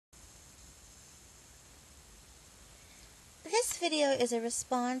This video is a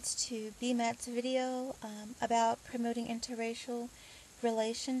response to BMAT's video about promoting interracial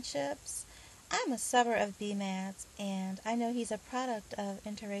relationships. I'm a subber of BMAT's, and I know he's a product of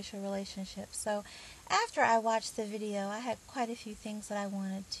interracial relationships. So after I watched the video, I had quite a few things that I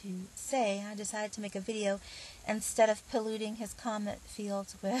wanted to say. I decided to make a video instead of polluting his comment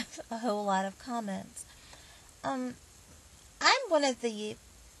fields with a whole lot of comments. I'm one of the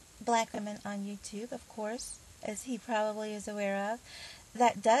black women on YouTube, of course, as he probably is aware of,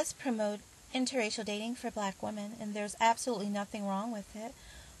 that does promote interracial dating for black women, and there's absolutely nothing wrong with it.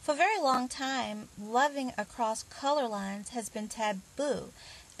 For a very long time, loving across color lines has been taboo,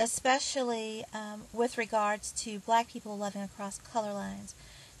 especially with regards to black people loving across color lines.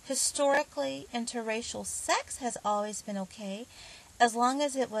 Historically, interracial sex has always been okay, as long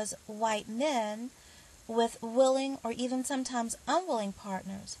as it was white men with willing or even sometimes unwilling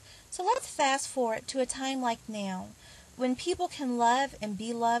partners. So let's fast forward to a time like now, when people can love and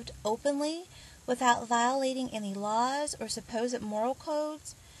be loved openly without violating any laws or supposed moral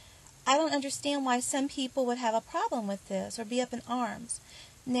codes. I don't understand why some people would have a problem with this or be up in arms.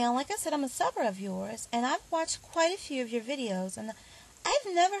 Now, like I said, I'm a subber of yours, and I've watched quite a few of your videos, and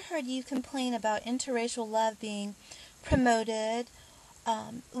I've never heard you complain about interracial love being promoted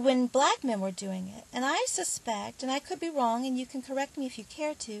when black men were doing it. And I suspect, and I could be wrong, and you can correct me if you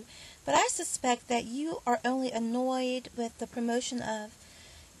care to, but I suspect that you are only annoyed with the promotion of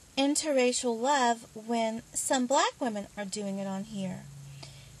interracial love when some black women are doing it on here.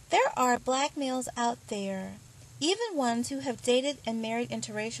 There are black males out there, even ones who have dated and married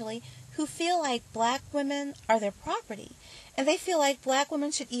interracially, who feel like black women are their property, and they feel like black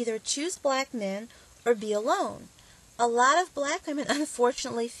women should either choose black men or be alone. A lot of black women,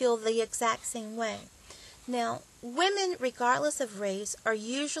 unfortunately, feel the exact same way. Now, women, regardless of race, are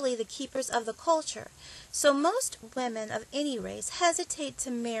usually the keepers of the culture, so most women of any race hesitate to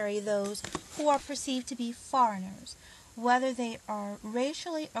marry those who are perceived to be foreigners, whether they are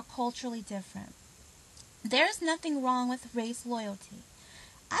racially or culturally different. There's nothing wrong with race loyalty.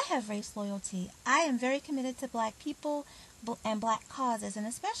 I have race loyalty. I am very committed to black people and black causes, and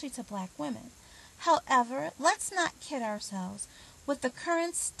especially to black women. However, let's not kid ourselves. With the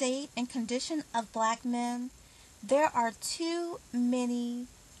current state and condition of black men, there are too many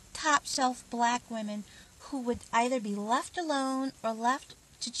top-shelf black women who would either be left alone or left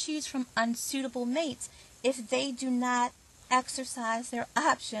to choose from unsuitable mates if they do not exercise their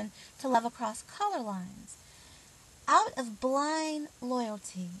option to love across color lines. Out of blind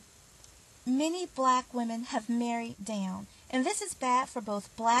loyalty, many black women have married down, and this is bad for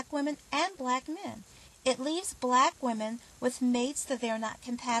both black women and black men. It leaves black women with mates that they are not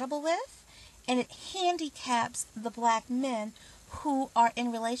compatible with, and it handicaps the black men who are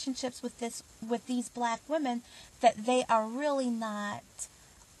in relationships with these black women that they are really not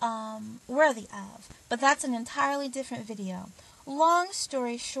worthy of. But that's an entirely different video. Long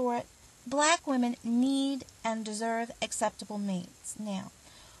story short, black women need and deserve acceptable mates. Now,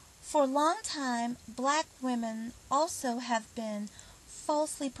 for a long time, black women also have been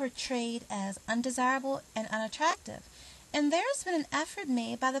falsely portrayed as undesirable and unattractive. And there's been an effort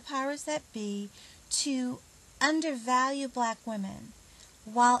made by the powers that be to undervalue black women,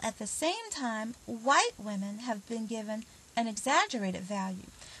 while at the same time, white women have been given an exaggerated value.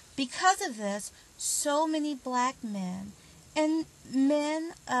 Because of this, so many black men, and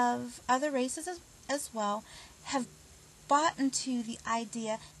men of other races as well, have bought into the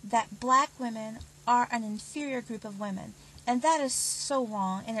idea that black women are an inferior group of women. And that is so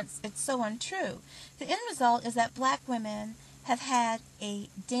wrong, and it's so untrue. The end result is that black women have had a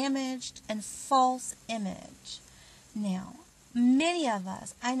damaged and false image. Now, many of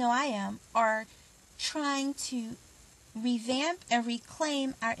us, I know I am, are trying to revamp and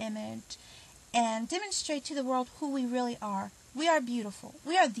reclaim our image and demonstrate to the world who we really are. We are beautiful.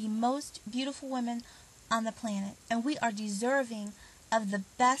 We are the most beautiful women on the planet, and we are deserving of the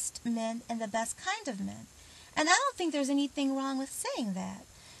best men and the best kind of men. And I don't think there's anything wrong with saying that.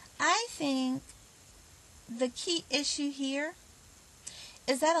 I think the key issue here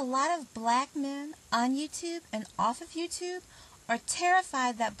is that a lot of black men on YouTube and off of YouTube are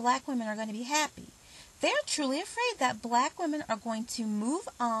terrified that black women are going to be happy. They're truly afraid that black women are going to move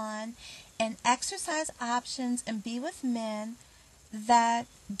on and exercise options and be with men that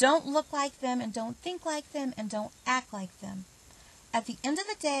don't look like them and don't think like them and don't act like them. At the end of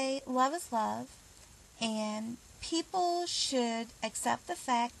the day, love is love, and people should accept the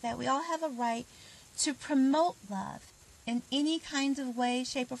fact that we all have a right to promote love in any kind of way,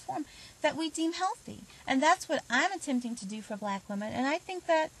 shape, or form that we deem healthy. And that's what I'm attempting to do for black women, and I think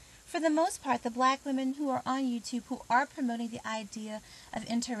that for the most part, the black women who are on YouTube who are promoting the idea of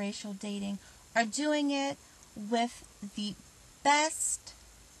interracial dating are doing it with the best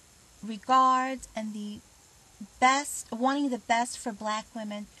regards and the best, wanting the best for black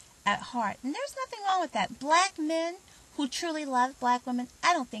women at heart. And there's nothing wrong with that. Black men who truly love black women,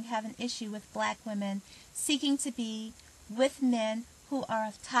 I don't think have an issue with black women seeking to be with men who are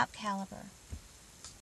of top caliber.